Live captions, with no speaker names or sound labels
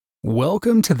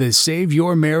Welcome to the Save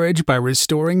Your Marriage by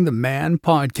Restoring the Man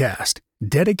podcast,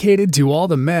 dedicated to all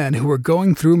the men who are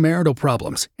going through marital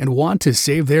problems and want to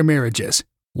save their marriages,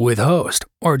 with host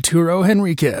Arturo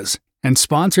Henriquez, and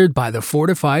sponsored by The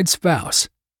Fortified Spouse.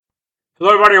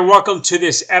 Hello, everybody, and welcome to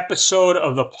this episode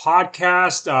of the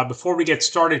podcast. Before we get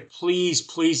started,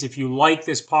 please, if you like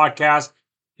this podcast,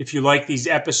 if you like these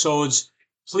episodes,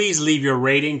 please leave your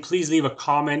rating. Please leave a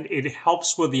comment. It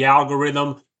helps with the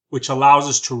algorithm, which allows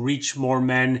us to reach more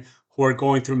men who are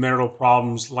going through marital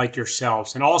problems like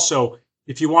yourselves. And also,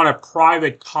 if you want a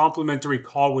private complimentary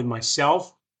call with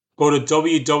myself, go to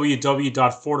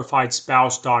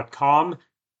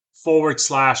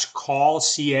www.fortifiedspouse.com/call,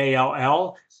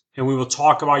 C-A-L-L, and we will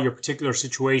talk about your particular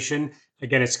situation.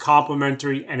 Again, it's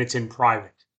complimentary and it's in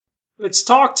private. Let's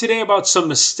talk today about some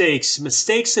mistakes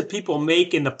that people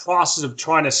make in the process of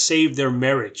trying to save their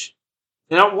marriage.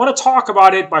 And I want to talk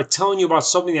about it by telling you about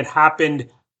something that happened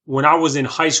when I was in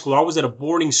high school. I was at a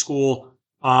boarding school,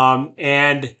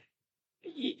 and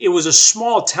it was a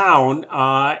small town,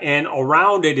 and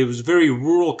around it, it was a very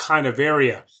rural kind of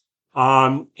area.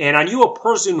 And I knew a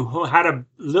person who had a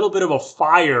little bit of a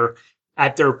fire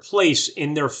at their place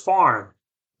in their farm.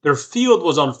 Their field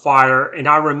was on fire, and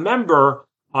I remember,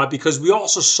 because we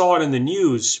also saw it in the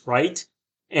news, right?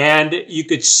 And you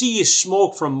could see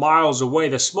smoke from miles away.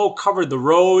 The smoke covered the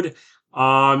road,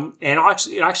 and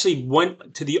it actually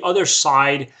went to the other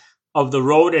side of the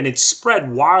road, and it spread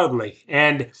wildly.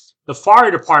 And the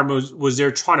fire department was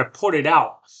there trying to put it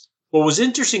out. What was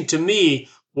interesting to me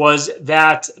was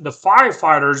that the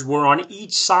firefighters were on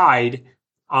each side,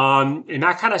 and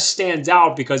that kind of stands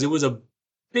out because it was a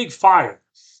big fire.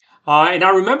 And I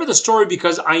remember the story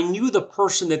because I knew the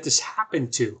person that this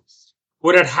happened to.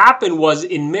 What had happened was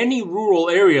in many rural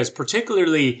areas,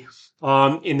 particularly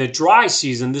in the dry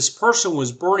season, this person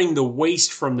was burning the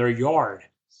waste from their yard.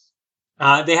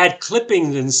 They had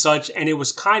clippings and such, and it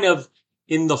was kind of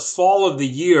in the fall of the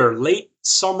year, late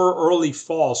summer, early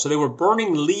fall. So they were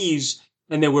burning leaves,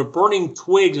 and they were burning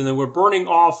twigs, and they were burning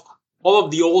off all of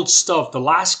the old stuff, the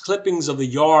last clippings of the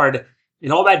yard,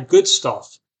 and all that good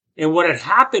stuff. And what had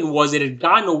happened was it had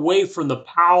gotten away from the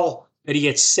pile that he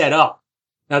had set up.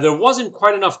 Now, there wasn't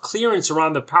quite enough clearance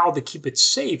around the pile to keep it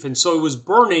safe, and so it was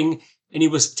burning, and he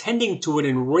was tending to it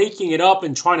and raking it up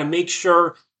and trying to make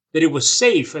sure that it was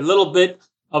safe. A little bit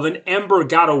of an ember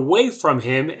got away from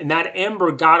him, and that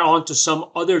ember got onto some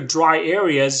other dry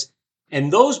areas,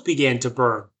 and those began to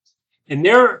burn. And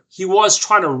there he was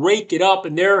trying to rake it up,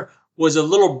 and there was a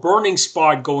little burning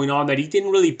spot going on that he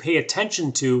didn't really pay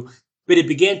attention to, but it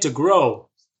began to grow.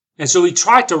 And so he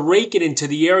tried to rake it into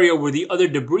the area where the other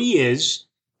debris is,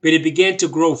 but it began to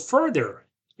grow further.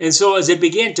 And so as it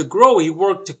began to grow, he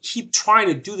worked to keep trying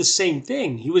to do the same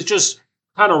thing. He was just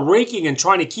kind of raking and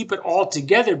trying to keep it all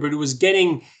together, but it was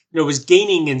gaining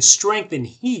in strength and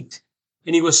heat.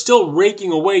 And he was still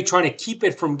raking away, trying to keep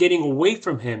it from getting away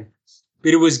from him.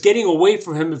 But it was getting away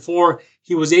from him before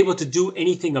he was able to do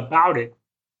anything about it.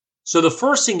 So the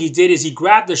first thing he did is he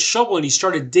grabbed the shovel and he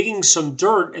started digging some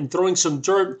dirt and throwing some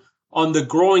dirt on the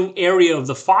growing area of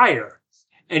the fire.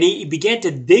 And he began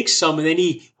to dig some, and then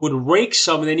he would rake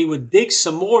some, and then he would dig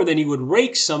some more, and then he would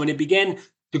rake some, and it began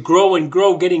to grow and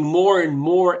grow, getting more and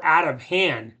more out of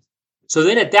hand. So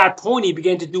then at that point, he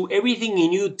began to do everything he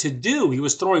knew to do. He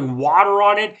was throwing water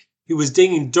on it. He was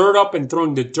digging dirt up and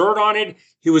throwing the dirt on it.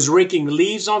 He was raking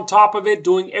leaves on top of it,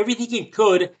 doing everything he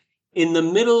could in the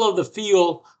middle of the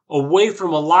field, away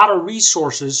from a lot of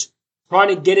resources, trying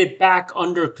to get it back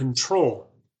under control.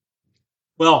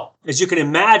 Well, as you can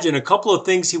imagine, a couple of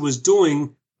things he was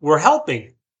doing were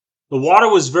helping. The water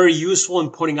was very useful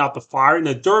in putting out the fire, and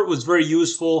the dirt was very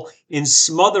useful in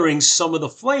smothering some of the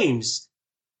flames.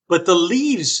 But the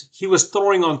leaves he was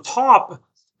throwing on top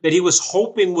that he was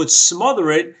hoping would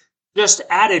smother it just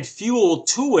added fuel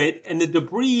to it, and the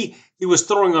debris he was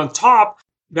throwing on top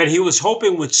that he was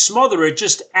hoping would smother it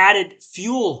just added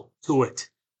fuel to it.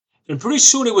 And pretty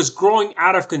soon it was growing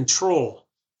out of control.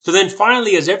 So then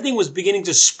finally, as everything was beginning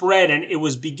to spread and it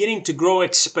was beginning to grow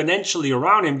exponentially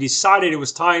around him, decided it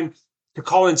was time to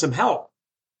call in some help.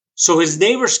 So his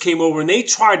neighbors came over and they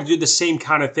tried to do the same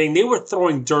kind of thing. They were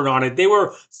throwing dirt on it. They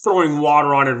were throwing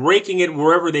water on it, raking it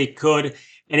wherever they could.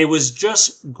 And it was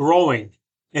just growing.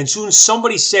 And soon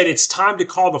somebody said, it's time to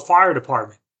call the fire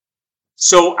department.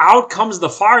 So out comes the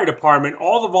fire department.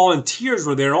 All the volunteers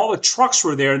were there and all the trucks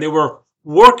were there, and they were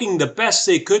working the best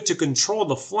they could to control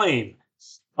the flame.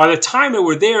 By the time they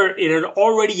were there, it had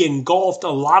already engulfed a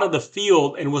lot of the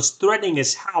field and was threatening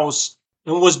his house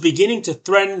and was beginning to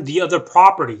threaten the other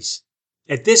properties.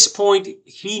 At this point,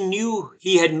 he knew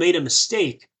he had made a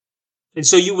mistake. And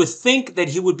so you would think that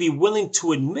he would be willing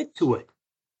to admit to it.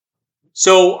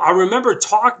 So I remember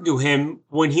talking to him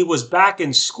when he was back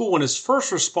in school, and his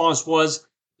first response was,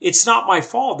 it's not my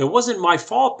fault. It wasn't my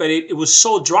fault that it was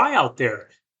so dry out there.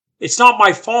 It's not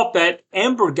my fault that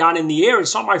amber got in the air.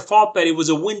 It's not my fault that it was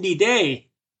a windy day.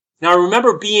 Now, I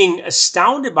remember being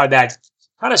astounded by that,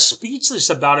 kind of speechless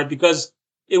about it, because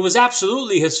it was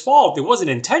absolutely his fault. It wasn't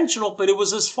intentional, but it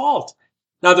was his fault.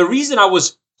 Now, the reason I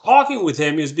was talking with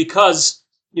him is because,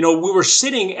 we were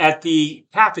sitting at the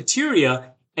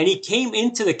cafeteria, and he came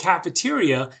into the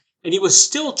cafeteria, and he was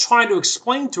still trying to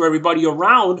explain to everybody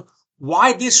around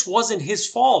why this wasn't his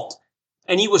fault.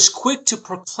 And he was quick to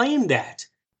proclaim that.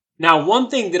 Now, one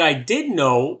thing that I did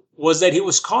know was that he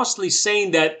was constantly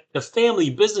saying that the family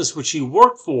business which he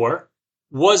worked for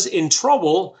was in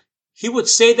trouble. He would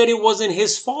say that it wasn't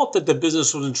his fault that the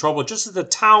business was in trouble, just that the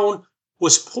town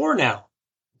was poor now.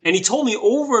 And he told me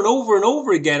over and over and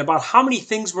over again about how many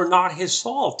things were not his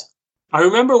fault. I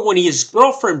remember when his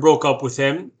girlfriend broke up with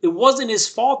him, it wasn't his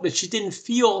fault that she didn't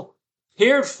feel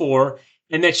cared for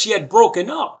and that she had broken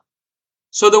up.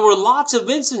 So there were lots of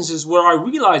instances where I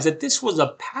realized that this was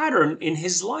a pattern in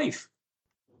his life.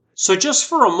 So just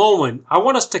for a moment, I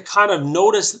want us to kind of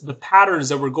notice the patterns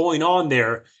that were going on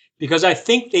there, because I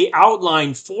think they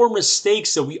outline 4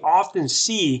 mistakes that we often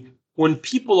see when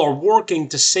people are working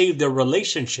to save their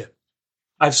relationship.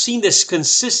 I've seen this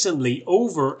consistently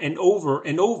over and over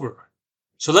and over.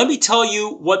 So let me tell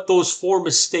you what those 4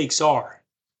 mistakes are.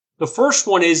 The first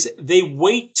one is they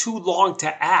wait too long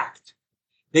to act.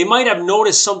 They might have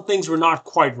noticed some things were not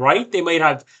quite right. They might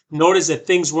have noticed that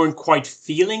things weren't quite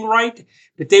feeling right,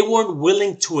 but they weren't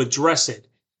willing to address it.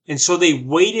 And so they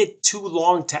waited too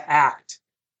long to act.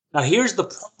 Now here's the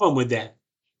problem with that.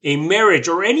 A marriage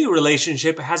or any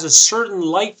relationship has a certain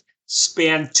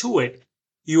lifespan to it.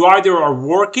 You either are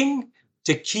working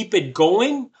to keep it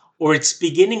going or it's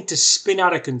beginning to spin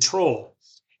out of control.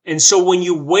 And so when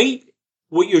you wait,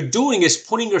 what you're doing is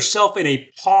putting yourself in a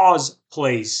pause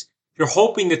place. You're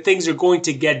hoping that things are going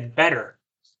to get better.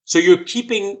 So you're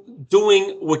keeping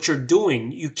doing what you're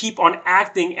doing. You keep on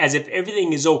acting as if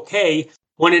everything is okay,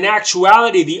 when in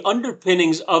actuality, the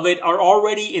underpinnings of it are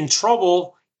already in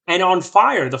trouble and on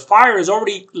fire. The fire has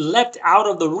already leapt out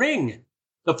of the ring.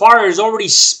 The fire has already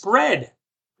spread,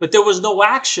 but there was no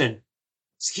action.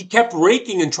 He kept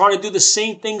raking and trying to do the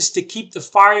same things to keep the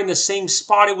fire in the same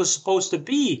spot it was supposed to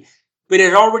be, but it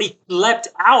had already leapt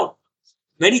out.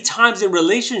 Many times in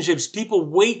relationships, people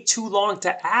wait too long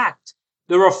to act.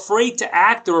 They're afraid to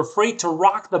act. They're afraid to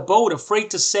rock the boat, afraid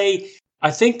to say,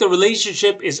 I think the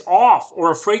relationship is off,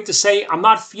 or afraid to say, I'm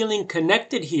not feeling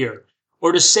connected here,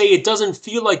 or to say it doesn't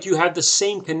feel like you have the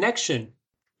same connection.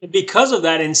 And because of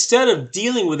that, instead of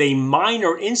dealing with a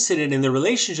minor incident in the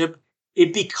relationship,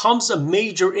 it becomes a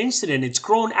major incident. It's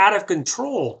grown out of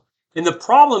control. And the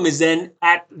problem is then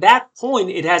at that point,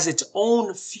 it has its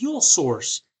own fuel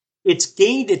source. It's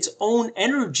gained its own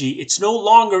energy. It's no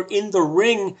longer in the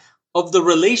ring of the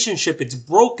relationship. It's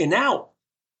broken out.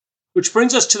 Which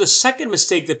brings us to the second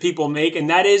mistake that people make, and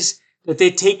that is that they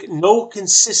take no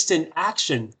consistent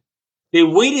action. They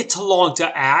waited too long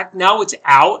to act. Now it's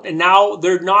out, and now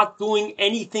they're not doing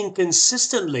anything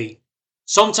consistently.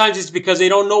 Sometimes it's because they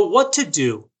don't know what to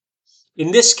do.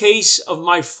 In this case of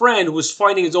my friend who was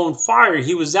fighting his own fire,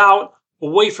 he was out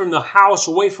away from the house,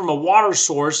 away from a water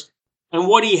source, and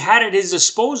what he had at his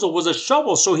disposal was a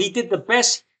shovel. So he did the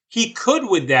best he could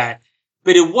with that,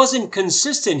 but it wasn't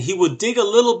consistent. He would dig a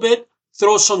little bit,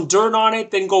 throw some dirt on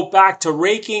it, then go back to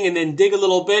raking, and then dig a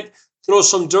little bit, throw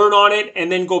some dirt on it,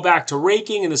 and then go back to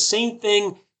raking. And the same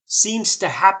thing seems to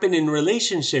happen in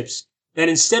relationships, that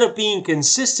instead of being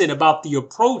consistent about the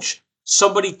approach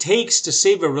somebody takes to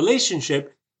save a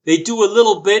relationship, they do a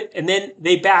little bit and then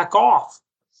they back off.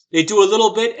 They do a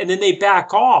little bit and then they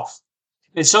back off.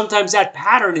 And sometimes that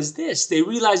pattern is this. They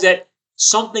realize that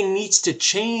something needs to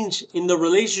change in the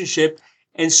relationship,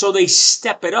 and so they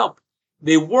step it up.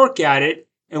 They work at it,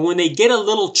 and when they get a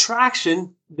little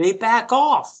traction, they back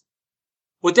off.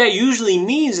 What that usually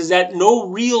means is that no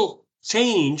real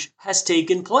change has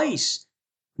taken place.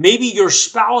 Maybe your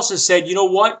spouse has said, you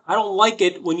know what, I don't like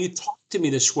it when you talk to me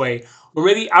this way. Or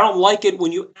maybe I don't like it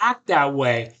when you act that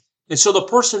way. And so the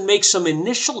person makes some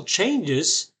initial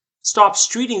changes, stops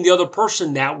treating the other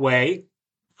person that way,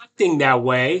 acting that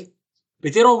way,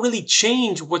 but they don't really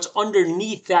change what's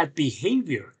underneath that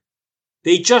behavior.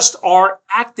 They just are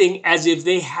acting as if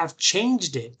they have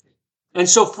changed it. And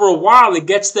so for a while, it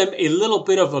gets them a little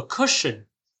bit of a cushion.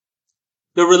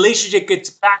 The relationship gets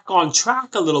back on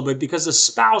track a little bit because the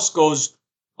spouse goes,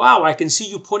 wow, I can see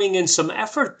you putting in some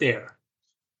effort there.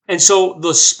 And so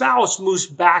the spouse moves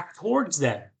back towards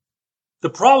them. The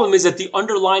problem is that the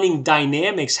underlying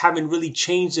dynamics haven't really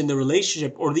changed in the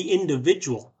relationship or the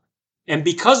individual. And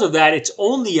because of that, it's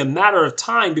only a matter of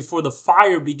time before the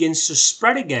fire begins to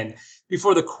spread again,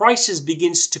 before the crisis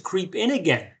begins to creep in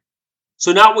again.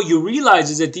 So now what you realize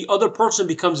is that the other person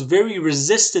becomes very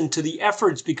resistant to the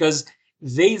efforts because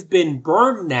they've been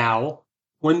burned now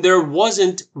when there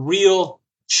wasn't real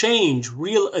change,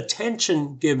 real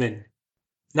attention given.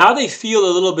 Now they feel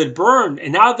a little bit burned,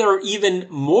 and now they're even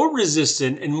more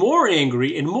resistant and more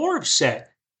angry and more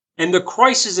upset. And the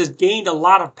crisis has gained a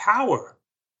lot of power.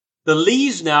 The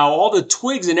leaves now, all the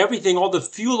twigs and everything, all the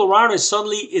fuel around it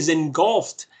suddenly is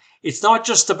engulfed. It's not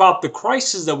just about the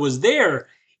crisis that was there.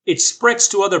 It spreads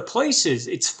to other places.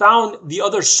 It's found the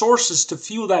other sources to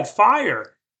fuel that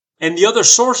fire. And the other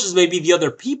sources may be the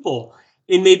other people.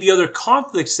 It may be other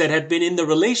conflicts that have been in the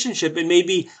relationship. It may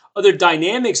be other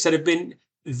dynamics that have been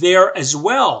there as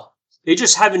well. They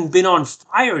just haven't been on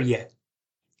fire yet.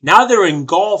 Now they're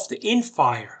engulfed in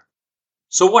fire.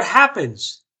 So what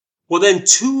happens? Well, then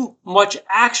too much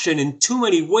action in too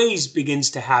many ways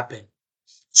begins to happen.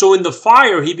 So in the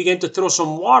fire, he began to throw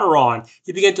some water on.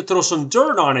 He began to throw some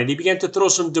dirt on it. He began to throw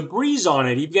some debris on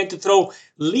it. He began to throw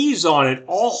leaves on it,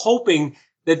 all hoping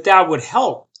that that would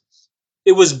help.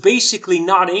 It was basically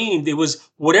not aimed. It was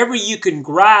whatever you can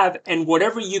grab and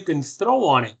whatever you can throw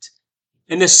on it.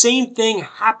 And the same thing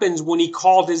happens when he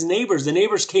called his neighbors. The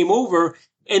neighbors came over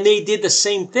and they did the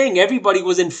same thing. Everybody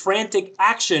was in frantic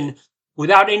action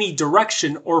without any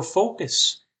direction or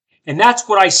focus. And that's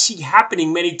what I see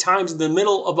happening many times in the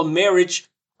middle of a marriage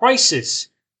crisis.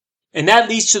 And that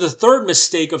leads to the third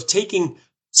mistake of taking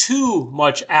too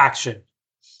much action.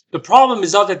 The problem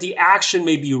is not that the action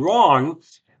may be wrong,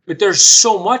 but there's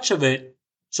so much of it.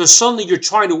 So suddenly you're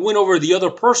trying to win over the other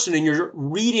person and you're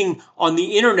reading on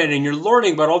the internet and you're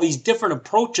learning about all these different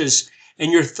approaches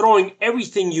and you're throwing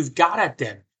everything you've got at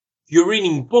them. You're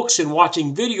reading books and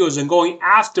watching videos and going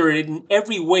after it in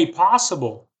every way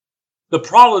possible. The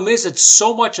problem is it's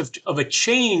so much of a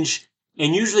change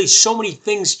and usually so many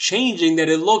things changing that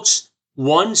it looks,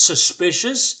 1,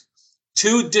 suspicious,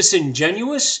 2,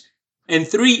 disingenuous, and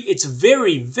 3, it's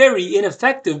very, very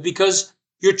ineffective because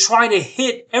you're trying to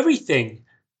hit everything.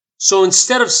 So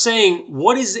instead of saying,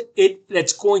 what is it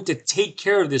that's going to take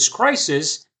care of this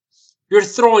crisis, you're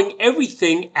throwing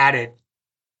everything at it.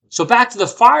 So back to the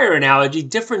fire analogy,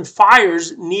 different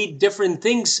fires need different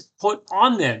things put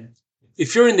on them.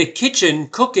 If you're in the kitchen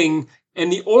cooking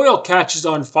and the oil catches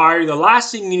on fire, the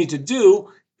last thing you need to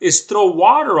do is throw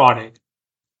water on it.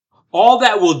 All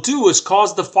that will do is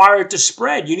cause the fire to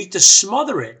spread. You need to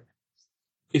smother it.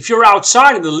 If you're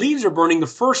outside and the leaves are burning, the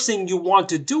first thing you want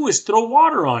to do is throw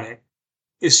water on it.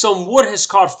 If some wood has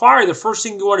caught fire, the first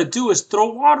thing you want to do is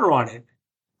throw water on it.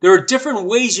 There are different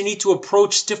ways you need to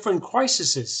approach different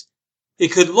crises. It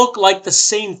could look like the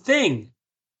same thing.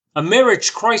 A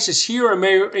marriage crisis here,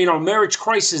 a marriage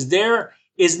crisis there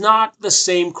is not the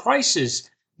same crisis.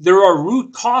 There are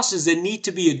root causes that need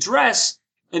to be addressed,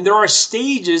 and there are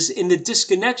stages in the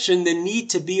disconnection that need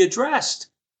to be addressed.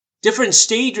 Different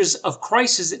stages of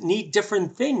crisis need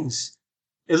different things.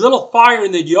 A little fire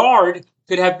in the yard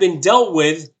could have been dealt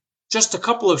with just a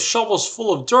couple of shovels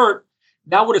full of dirt.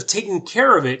 That would have taken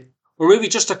care of it, or maybe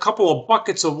just a couple of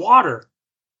buckets of water.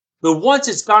 But once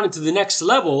it's gone into the next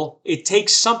level, it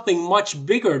takes something much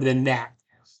bigger than that.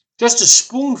 Just a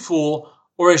spoonful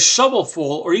or a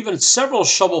shovelful or even several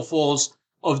shovelfuls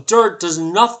of dirt does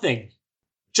nothing.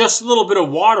 Just a little bit of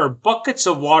water, buckets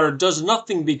of water does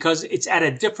nothing because it's at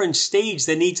a different stage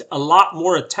that needs a lot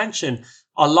more attention,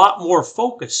 a lot more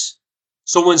focus.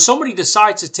 So when somebody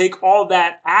decides to take all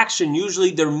that action,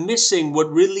 usually they're missing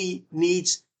what really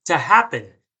needs to happen.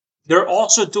 They're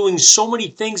also doing so many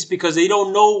things because they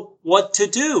don't know what to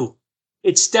do.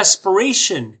 It's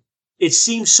desperation. It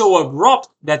seems so abrupt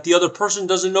that the other person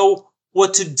doesn't know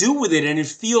what to do with it, and it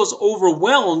feels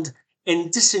overwhelmed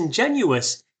and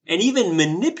disingenuous and even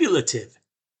manipulative.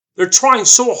 They're trying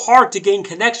so hard to gain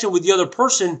connection with the other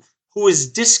person who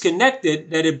is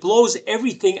disconnected that it blows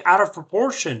everything out of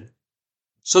proportion.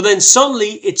 So then suddenly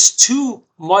it's too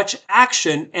much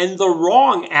action and the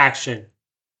wrong action.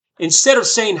 Instead of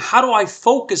saying, how do I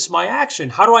focus my action?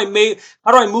 How do I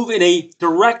move in a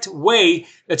direct way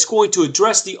that's going to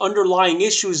address the underlying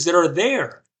issues that are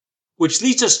there? Which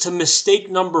leads us to mistake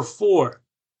number 4.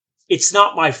 It's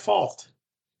not my fault.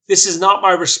 This is not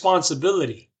my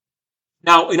responsibility.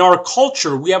 Now, in our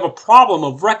culture, we have a problem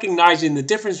of recognizing the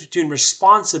difference between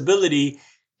responsibility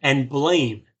and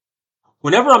blame.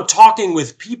 Whenever I'm talking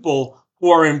with people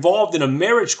who are involved in a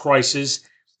marriage crisis,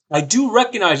 I do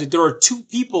recognize that there are two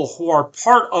people who are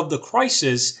part of the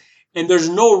crisis, and there's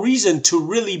no reason to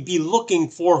really be looking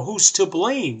for who's to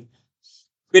blame.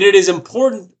 But it is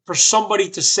important for somebody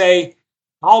to say,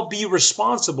 I'll be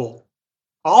responsible.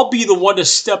 I'll be the one to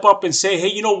step up and say, hey,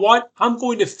 you know what? I'm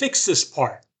going to fix this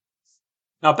part.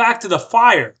 Now back to the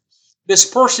fire. This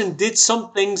person did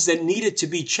some things that needed to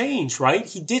be changed, right?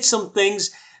 He did some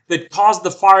things that caused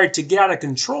the fire to get out of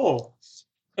control.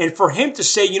 And for him to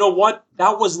say, you know what?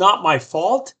 That was not my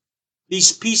fault.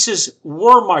 These pieces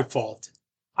were my fault.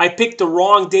 I picked the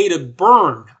wrong day to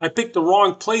burn. I picked the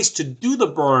wrong place to do the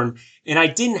burn, and I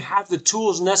didn't have the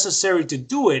tools necessary to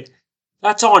do it.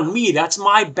 That's on me. That's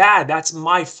my bad. That's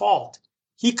my fault.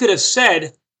 He could have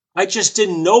said, I just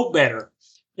didn't know better.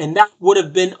 And that would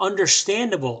have been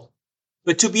understandable.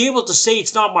 But to be able to say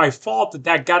it's not my fault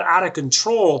that got out of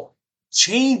control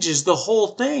changes the whole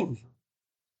thing.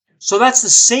 So that's the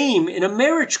same in a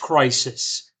marriage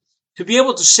crisis. To be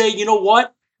able to say, you know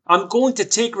what? I'm going to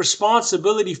take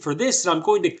responsibility for this, and I'm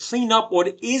going to clean up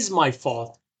what is my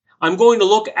fault. I'm going to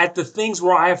look at the things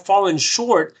where I have fallen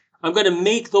short. I'm going to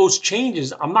make those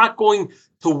changes. I'm not going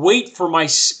to wait for my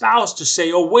spouse to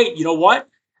say, oh, wait, you know what?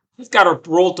 I've got a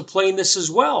role to play in this as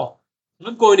well.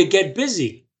 I'm going to get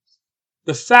busy.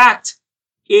 The fact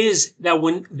is that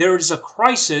when there is a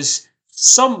crisis,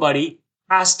 somebody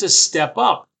has to step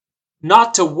up.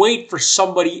 Not to wait for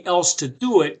somebody else to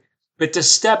do it, but to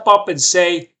step up and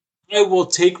say, I will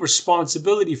take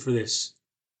responsibility for this.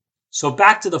 So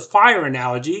back to the fire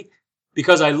analogy,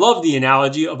 because I love the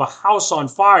analogy of a house on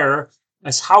fire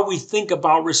as how we think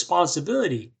about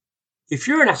responsibility. If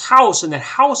you're in a house and that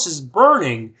house is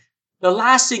burning, the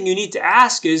last thing you need to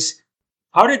ask is,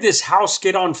 how did this house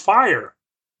get on fire?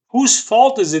 Whose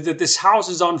fault is it that this house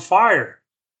is on fire?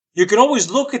 You can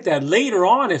always look at that later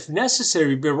on if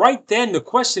necessary, but right then the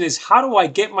question is, how do I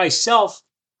get myself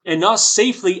and us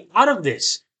safely out of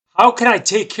this? How can I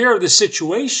take care of the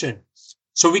situation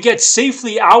so we get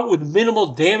safely out with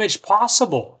minimal damage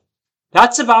possible?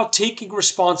 That's about taking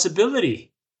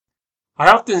responsibility. I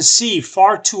often see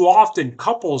far too often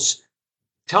couples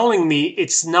telling me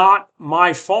it's not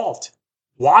my fault.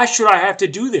 Why should I have to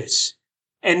do this?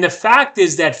 And the fact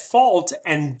is that fault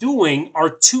and doing are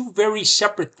two very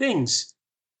separate things.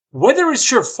 Whether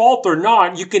it's your fault or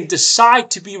not, you can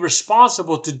decide to be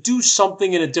responsible to do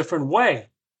something in a different way.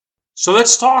 So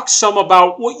let's talk some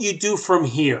about what you do from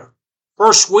here.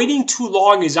 First, waiting too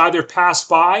long is either passed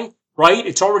by, right?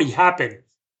 It's already happened.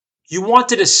 You want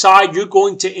to decide you're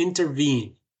going to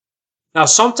intervene. Now,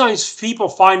 sometimes people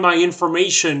find my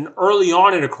information early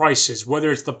on in a crisis,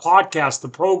 whether it's the podcast, the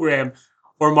program,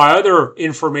 or my other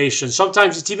information.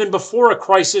 Sometimes it's even before a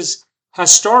crisis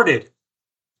has started.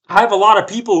 I have a lot of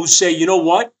people who say, you know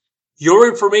what? Your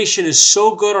information is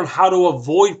so good on how to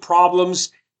avoid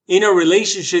problems in a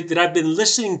relationship that I've been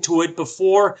listening to it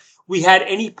before we had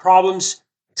any problems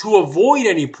to avoid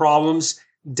any problems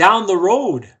down the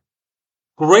road.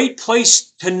 Great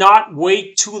place to not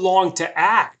wait too long to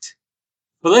act.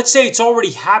 But let's say it's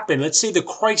already happened. Let's say the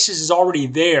crisis is already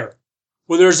there.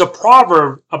 Well, there's a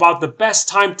proverb about the best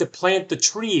time to plant the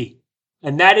tree,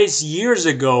 and that is years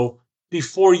ago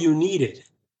before you need it.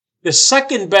 The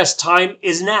second best time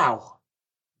is now.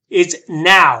 It's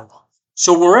now.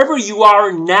 So wherever you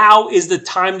are, now is the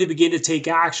time to begin to take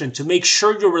action, to make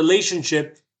sure your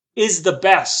relationship is the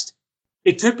best.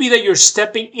 It could be that you're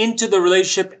stepping into the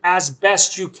relationship as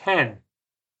best you can.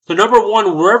 So number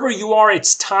one, wherever you are,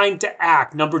 it's time to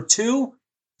act. Number two,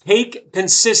 take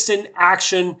consistent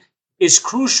action is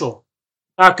crucial.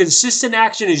 Now, consistent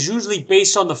action is usually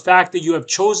based on the fact that you have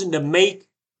chosen to make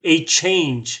a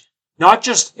change, not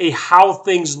just a how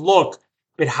things look,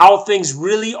 but how things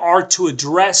really are to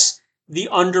address the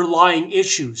underlying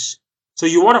issues. So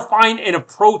you want to find an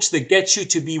approach that gets you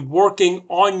to be working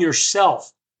on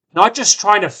yourself, not just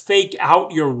trying to fake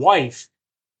out your wife.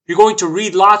 You're going to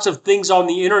read lots of things on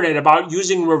the internet about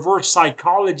using reverse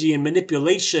psychology and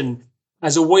manipulation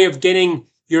as a way of getting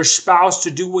your spouse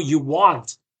to do what you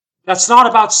want. That's not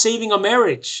about saving a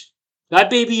marriage.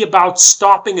 That may be about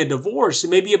stopping a divorce. It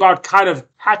may be about kind of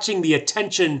catching the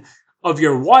attention of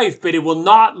your wife, but it will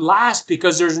not last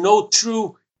because there's no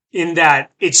truth in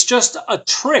that. It's just a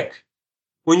trick.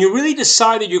 When you really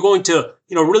decide that you're going to,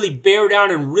 really bear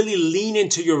down and really lean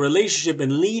into your relationship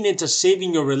and lean into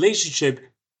saving your relationship,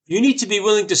 you need to be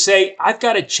willing to say, I've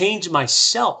got to change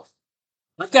myself.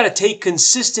 I've got to take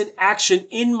consistent action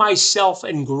in myself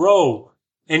and grow,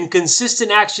 and consistent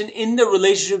action in the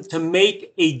relationship to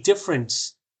make a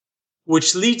difference,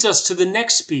 which leads us to the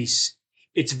next piece.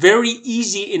 It's very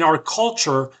easy in our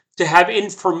culture to have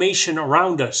information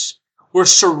around us. we're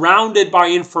surrounded by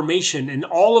information, and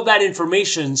all of that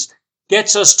information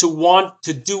gets us to want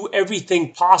to do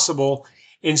everything possible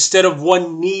instead of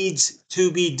what needs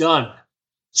to be done.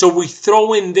 So we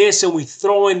throw in this and we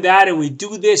throw in that and we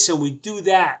do this and we do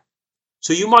that.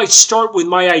 So you might start with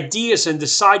my ideas and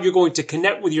decide you're going to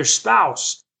connect with your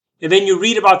spouse. And then you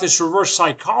read about this reverse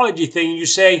psychology thing and you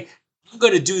say, I'm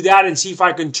going to do that and see if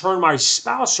I can turn my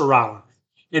spouse around.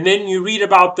 And then you read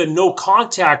about the no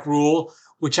contact rule,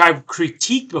 which I've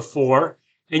critiqued before,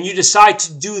 and you decide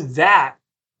to do that.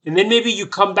 And then maybe you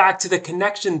come back to the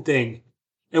connection thing.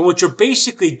 And what you're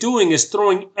basically doing is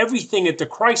throwing everything at the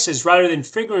crisis rather than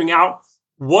figuring out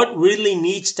what really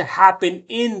needs to happen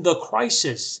in the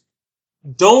crisis.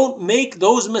 Don't make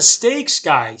those mistakes,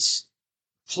 guys.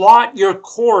 Plot your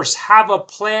course, have a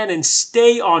plan, and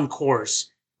stay on course.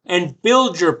 And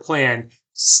build your plan.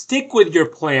 Stick with your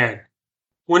plan.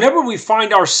 Whenever we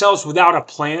find ourselves without a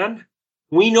plan,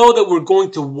 we know that we're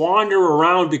going to wander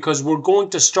around because we're going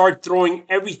to start throwing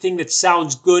everything that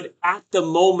sounds good at the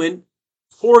moment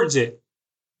towards it.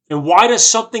 And why does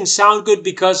something sound good?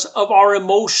 Because of our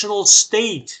emotional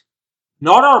state.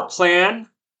 Not our plan,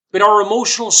 but our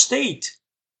emotional state.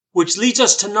 Which leads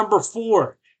us to number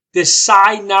 4.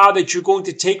 Decide now that you're going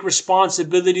to take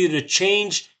responsibility to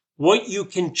change what you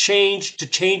can change, to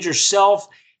change yourself,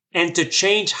 and to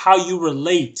change how you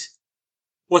relate.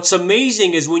 What's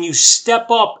amazing is when you step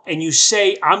up and you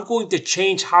say, I'm going to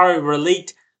change how I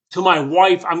relate to my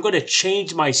wife, I'm going to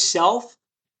change myself,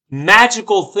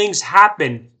 magical things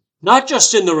happen, not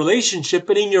just in the relationship,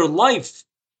 but in your life,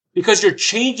 because you're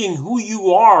changing who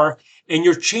you are and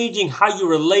you're changing how you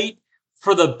relate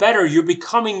for the better. You're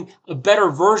becoming a better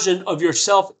version of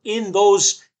yourself in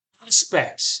those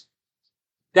aspects.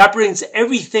 That brings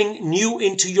everything new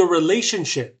into your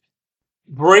relationship.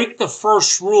 Break the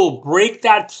first rule. Break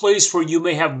that place where you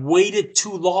may have waited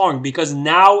too long, because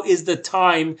now is the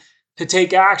time to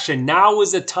take action. Now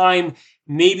is the time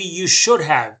maybe you should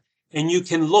have. And you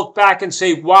can look back and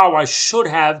say, wow, I should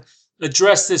have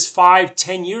addressed this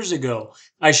 5-10 years ago.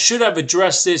 I should have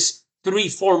addressed this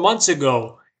 3-4 months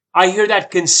ago. I hear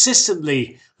that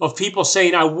consistently of people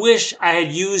saying, I wish I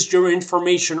had used your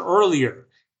information earlier.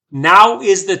 Now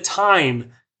is the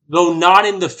time, though not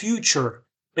in the future,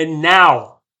 but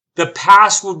now. The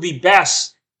past would be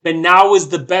best, but now is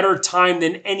the better time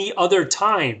than any other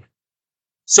time.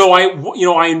 So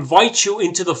I invite you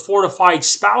into the Fortified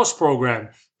Spouse program.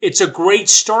 It's a great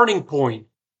starting point.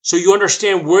 So you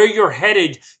understand where you're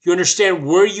headed, you understand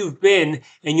where you've been,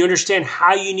 and you understand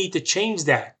how you need to change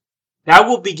that. That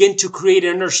will begin to create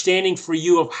an understanding for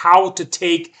you of how to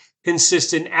take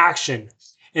consistent action.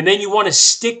 And then you want to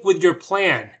stick with your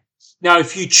plan. Now,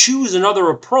 if you choose another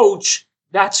approach,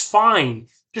 that's fine.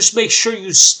 Just make sure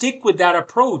you stick with that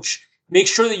approach. Make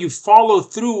sure that you follow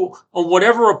through on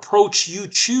whatever approach you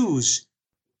choose.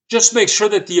 Just make sure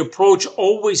that the approach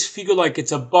always feel like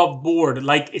it's above board,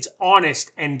 like it's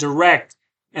honest and direct,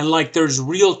 and like there's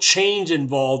real change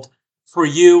involved for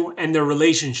you and the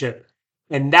relationship.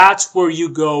 And that's where you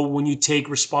go when you take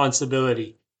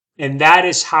responsibility. And that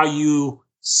is how you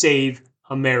save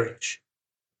a marriage.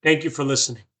 Thank you for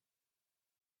listening.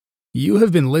 You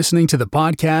have been listening to the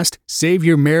podcast, Save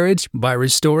Your Marriage by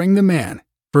Restoring the Man.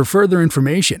 For further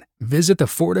information, visit The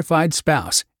Fortified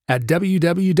Spouse at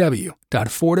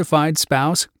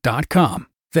www.fortifiedspouse.com.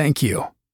 Thank you.